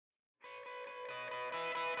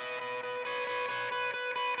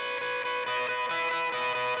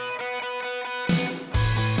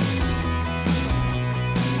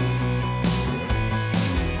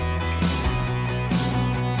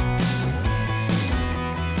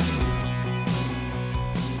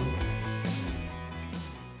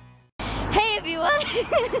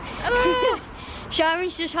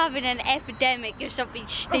Sharon's just having an epidemic or something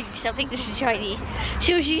stinks. I think this is Chinese.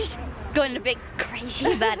 So she's going a bit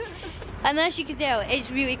crazy, man. And as you can tell, it's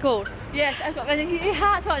really cold. Yes, I've got my new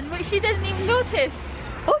hat on, which she didn't even notice.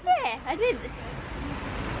 Oh yeah, I did.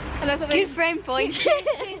 And I've got my good friend points.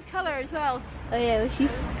 changed colour as well. Oh yeah, well she's...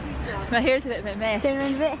 My hair's a bit of a mess. Turn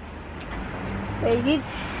around a bit. Very good.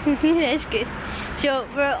 That's good. So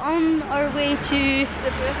we're on our way to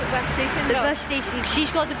the bus station. The bus station. She's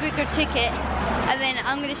got to book her ticket, and then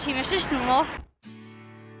I'm going to see my sister-in-law.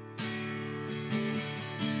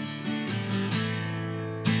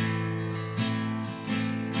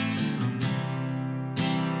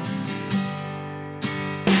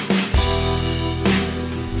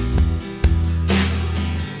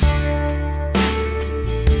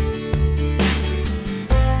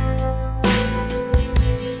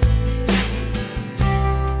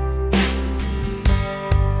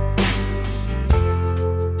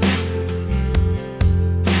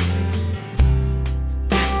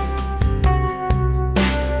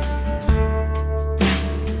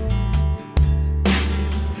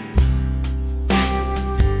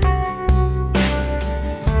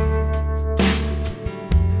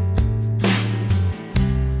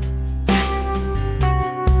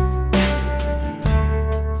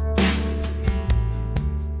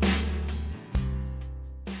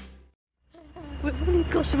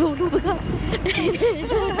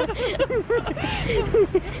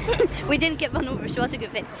 We didn't get run over, so that's a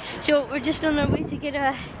good thing. So we're just on our way to get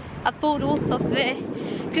a photo of the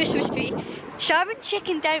Christmas tree. Sharon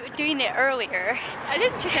chickened out with doing it earlier. I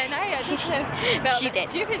didn't chicken out, I just felt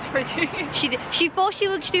stupid for doing it. She did. She thought she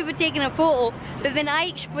looked stupid taking a photo, but then I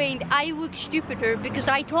explained I look stupider because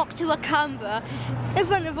I talked to a camera in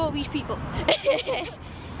front of all these people.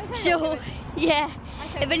 So, yeah,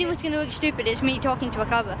 if anyone's going to look stupid, it's me talking to a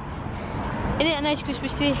camera. Isn't it a nice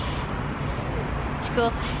Christmas tree? It's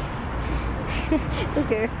cool. Look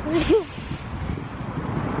here.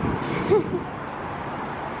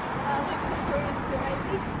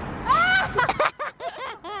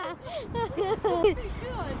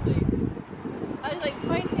 I was like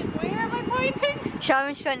pointing. Where am I pointing?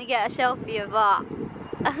 Sharon's trying to get a selfie of that.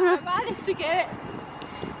 I managed to get it.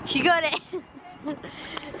 She got it.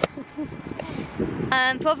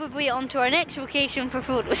 And probably on to our next location for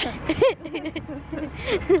photos.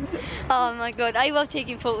 Oh my god, I love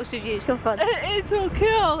taking photos with you, it's so fun. It's so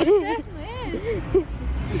cool, it definitely is.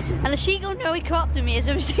 And the seagull nearly cropped to me as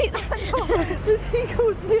I was doing that. The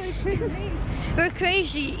seagull nearly cropped me. We're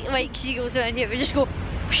crazy like seagulls around here, we just go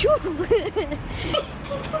phew.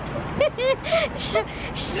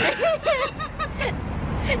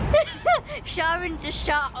 Sharon just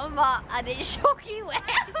shot on that and it's soaking wet.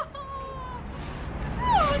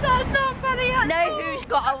 Oh, that's not funny at all. Now who's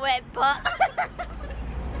got a wet butt?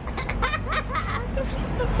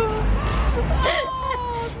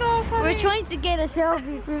 Oh, no funny. We're trying to get a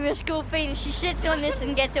selfie from a school thing. She sits on this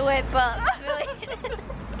and gets a wet butt.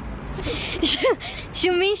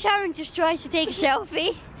 So me and Sharon just tried to take a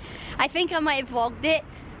selfie. I think I might have vlogged it.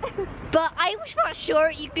 But I was not sure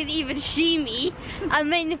you could even see me. I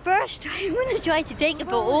mean, the first time when I tried to take a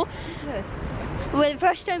photo,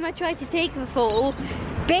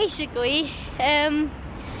 basically,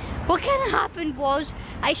 what kind of happened was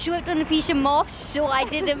I slipped on a piece of moss, so I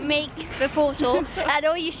didn't make the photo, and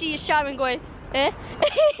all you see is Sharon going, eh?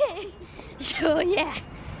 So yeah,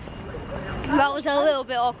 that was a little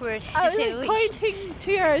bit awkward. I was like pointing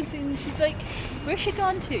to her and she's like, where's she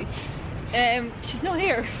gone to? She's not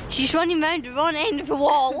here. She's running around the wrong end of the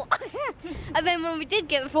wall. And then when we did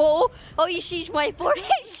get the photo, all you see is my forehead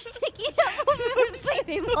sticking up over the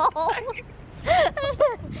flaming wall.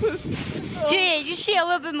 So yeah, you see a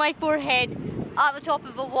little bit of my forehead at the top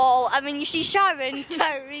of the wall. I mean, you see Sharon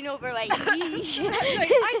towering over like, yeesh.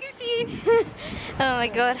 I can see. Oh my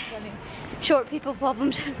god. Short people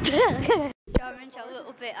problems. Sharon's a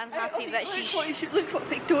little bit unhappy, but she's... Look what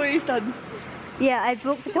Victoria's done. Yeah, I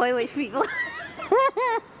broke the toilet people.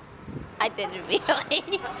 I didn't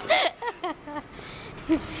really.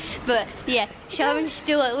 But yeah, Sharon's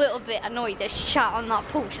still a little bit annoyed that she sat on that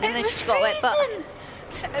post and then she got wet butt.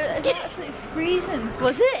 It was actually freezing.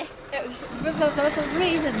 Was it? It was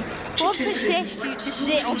freezing. What possessed you to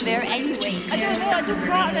sit on there anyway? I don't know, I just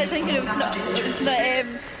sat there thinking it was not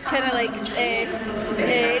kind of like,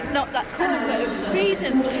 not that cold, but it was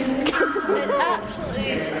freezing. It's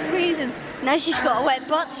absolutely freezing. Now she's got a wet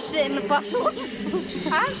butt to sit in the bustle. I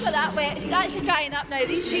haven't got that wet, she's actually drying up now.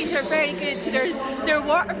 These jeans are very good, so they're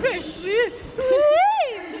waterproof.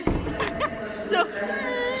 So,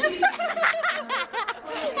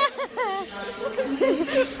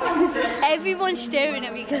 everyone's staring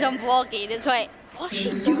at me because I'm vlogging. It's like, what's she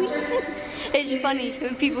doing? It's funny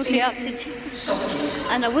when people say that.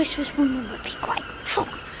 And I wish this woman would be quiet. Fuck,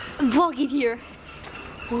 I'm vlogging here.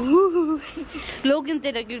 Woo. Logan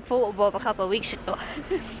did a good photo bob a couple of weeks ago.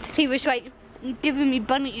 He was like giving me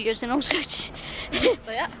bunny ears and all sorts. Like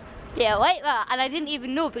that? Yeah, like that. And I didn't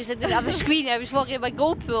even know because I didn't have a screen. I was vlogging my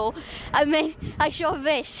GoPro. And then I saw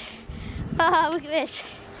this. Haha, look at this.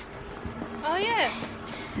 Oh yeah.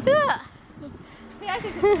 Yeah. Hey, I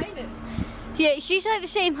think I can find it. Yeah, she's like the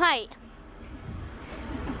same height.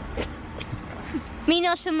 Me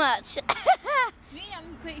not so much. Me,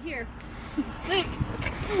 I'm right here. Look.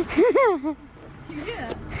 You do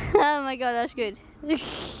that? Oh my god, that's good.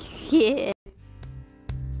 Yeah.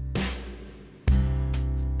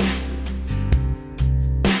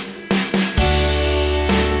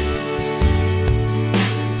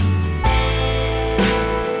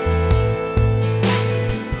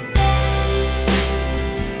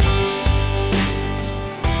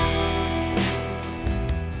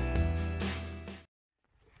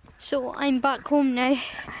 So I'm back home now.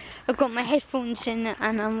 I've got my headphones in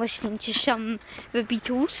and I'm listening to some of the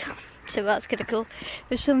Beatles. So that's kind of cool.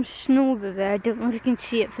 There's some snow over there. I don't know if you can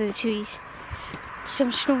see it through the trees.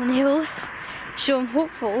 Some snow on the hill. So I'm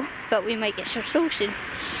hopeful that we might get some snow soon.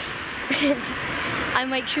 I'm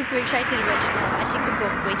like super excited about snow, as you can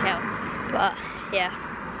probably tell. But yeah.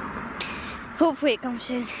 Hopefully it comes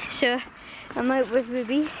soon. So I'm out with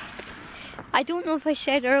Ruby. I don't know if I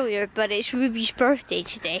said earlier, but it's Ruby's birthday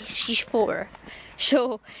today. She's 4.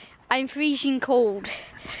 So I'm freezing cold.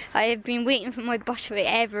 I have been waiting for my bus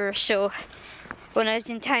forever, so when I was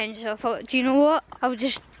in town, so I thought, do you know what? I'll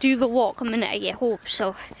just do the walk the minute I get home,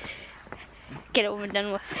 so get it over and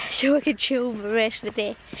done with, so I can chill the rest of the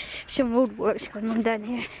day. Some road works going on down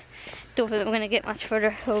here. Don't think we're gonna get much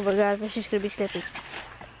further. Oh my god, this is gonna be slippy.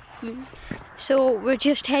 So we're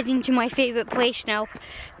just heading to my favourite place now.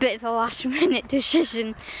 Bit of a last minute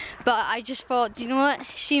decision, but I just thought, you know what,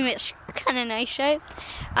 seeing it's kind of nice out,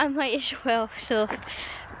 I might as well. So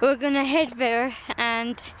we're gonna head there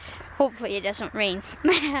and hopefully it doesn't rain.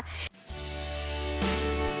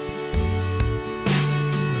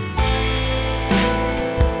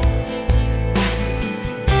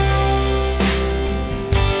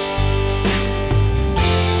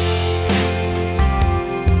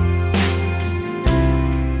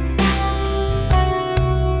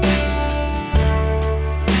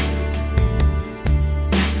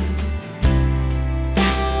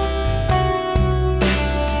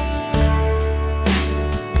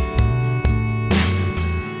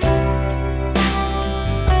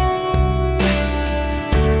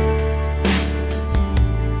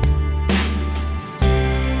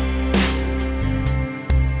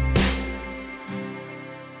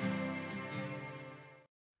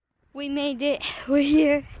 We made it, we're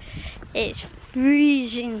here. It's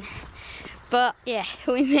freezing, but yeah,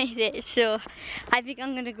 we made it. So I think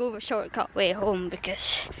I'm gonna go the shortcut way home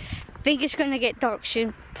because I think it's gonna get dark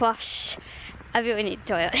soon. Plus, I really need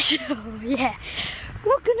the toilet. So yeah,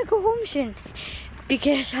 we're gonna go home soon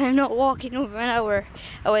because I'm not walking over an hour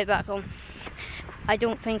away back home. I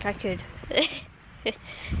don't think I could.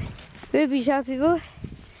 Ruby's happy though.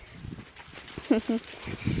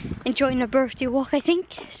 Enjoying a birthday walk, I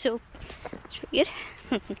think, so it's pretty good.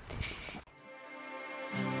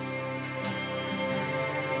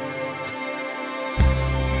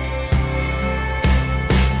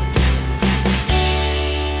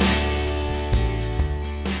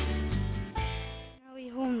 Are we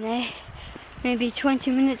home now? Maybe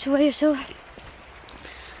 20 minutes away or so.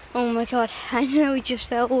 Oh my god, I nearly just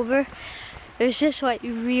fell over. There's this like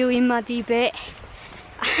really muddy bit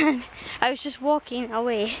and I was just walking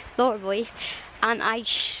away, normally, and I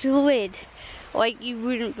slid like you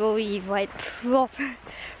wouldn't believe, like proper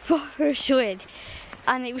slid.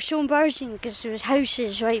 And it was so embarrassing because there was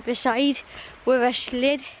houses right beside where I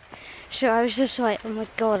slid. So I was just like, oh my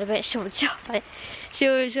god, I bet someone saw it.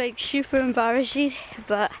 So it was like super embarrassing,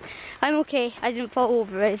 but I'm okay. I didn't fall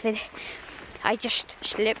over or anything. I just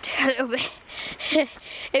slipped a little bit.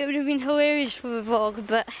 It would have been hilarious for the vlog,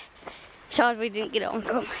 but sadly didn't get it on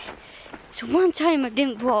film. So one time I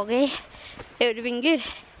didn't vlog, eh? It would have been good.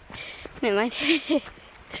 Never mind.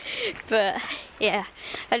 But yeah,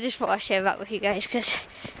 I just thought I'd share that with you guys because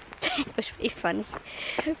it was pretty funny.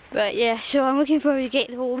 But yeah, so I'm looking forward to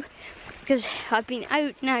getting home because I've been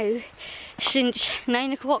out now since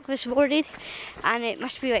 9 o'clock this morning and it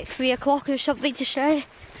must be like 3 o'clock or something to try.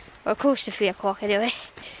 Or close to 3 o'clock anyway.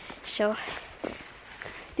 So,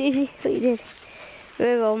 Daisy, what you did?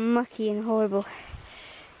 We're all mucky and horrible.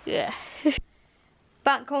 Yeah.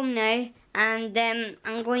 Back home now, and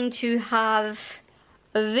I'm going to have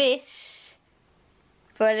this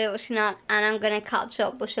for a little snack, and I'm going to catch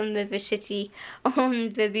up with some River City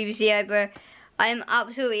on the BBC iPlayer. I'm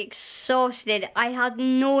absolutely exhausted. I had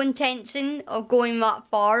no intention of going that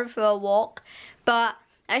far for a walk, but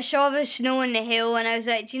I saw the snow on the hill and I was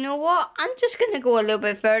like, do you know what? I'm just going to go a little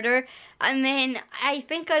bit further. And then I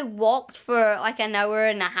think I walked for like an hour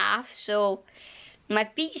and a half, so my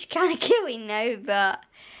feet's kind of killing now, but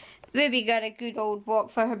Ruby got a good old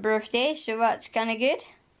walk for her birthday, so that's kind of good.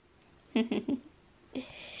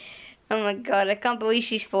 Oh my god, I can't believe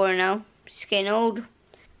she's 4 now. She's getting old.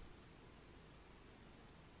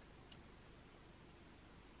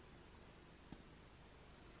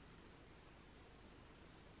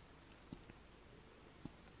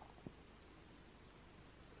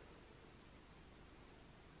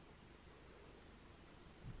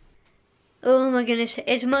 Oh my goodness,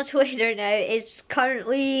 it's much later now. It's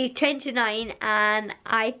currently 10 to 9 and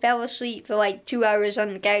I fell asleep for like 2 hours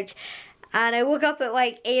on the couch. And I woke up at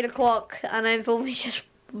like 8 o'clock and I'm only just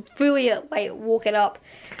fully like woken up.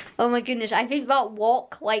 Oh my goodness, I think that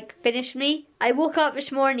walk like finished me. I woke up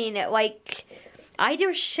this morning at like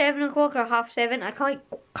either 7 o'clock or half 7. I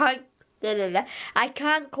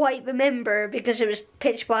can't quite remember because it was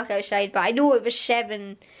pitch black outside, but I know it was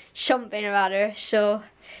 7 something or other, so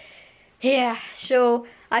yeah, so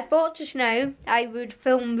I thought just now I would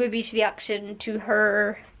film Ruby's reaction to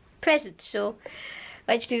her present, so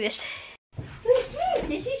let's do this. What's this?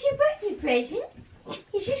 This is your birthday present?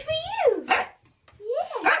 This is for you? Yeah.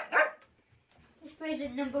 This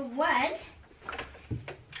present number 1.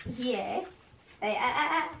 Yeah.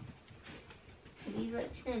 These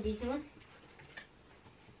look snazzy, come on.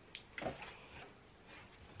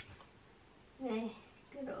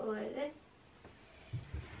 Got it all out there.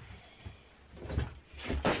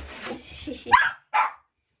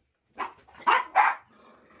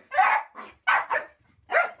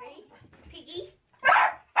 Ready? Piggy?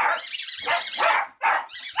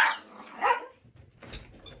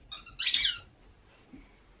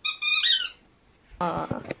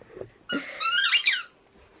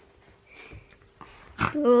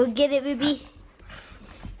 Oh, get it, Ruby.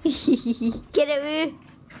 Get it, Ruby.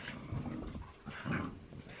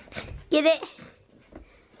 Get it.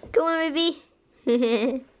 Come on, Ruby.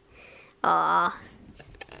 Aww.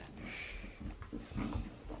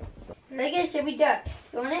 Look at Ruby duck.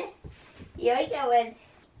 You want it? Yeah, I got one.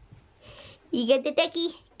 You get the ducky?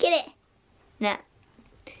 Get it. Nah.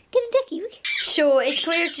 Get a ducky. So it's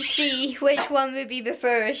clear to see which one Ruby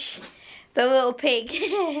prefers. The little pig.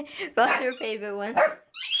 That's her favourite one.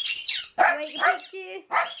 Wait, the pig too?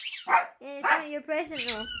 Yeah, it's not your present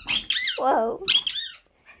though. Whoa.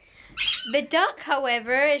 The duck,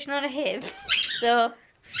 however, is not a hip. So,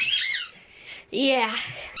 yeah.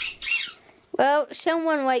 Well,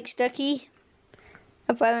 someone likes Ducky,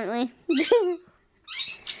 apparently.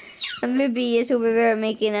 And Ruby is over there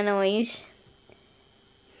making a noise.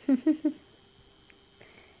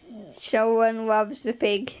 Someone loves the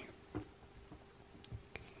pig.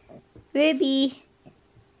 Ruby,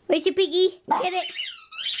 where's your piggy? Get it.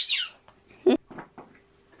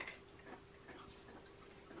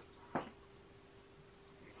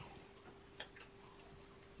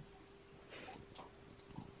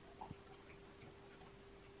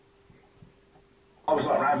 I was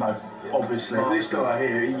like Rambo, obviously. This guy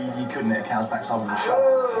here, he couldn't hit a cow's backside with a shot.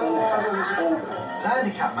 Awful.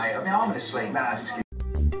 Handicap, mate. I mean, I'm going to sleep. Nah, it's excuse.